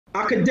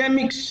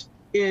Academics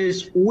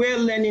is where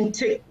learning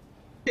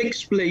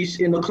takes place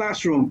in the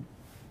classroom.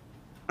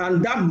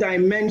 And that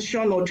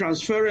dimension or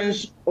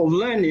transference of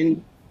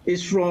learning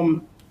is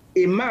from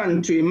a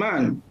man to a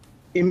man.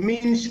 It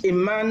means a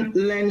man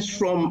learns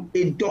from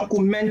a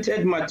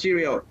documented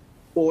material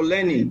or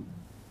learning.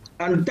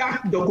 And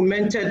that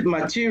documented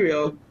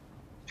material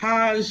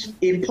has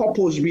a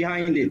purpose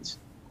behind it.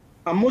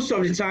 And most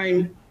of the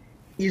time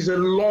is a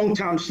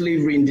long-term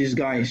slavery in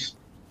disguise.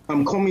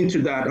 I'm coming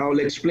to that, I'll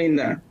explain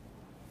that.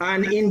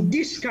 And in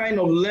this kind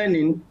of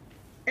learning,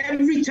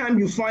 every time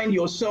you find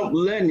yourself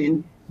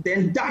learning,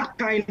 then that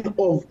kind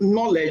of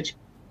knowledge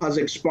has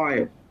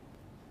expired.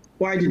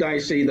 Why did I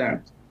say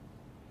that?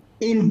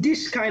 In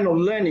this kind of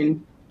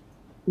learning,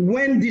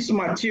 when this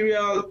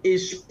material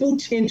is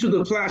put into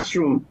the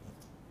classroom,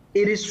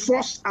 it is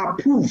first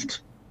approved,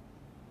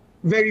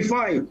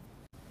 verified,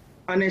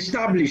 and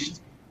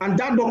established. And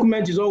that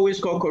document is always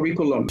called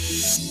curriculum.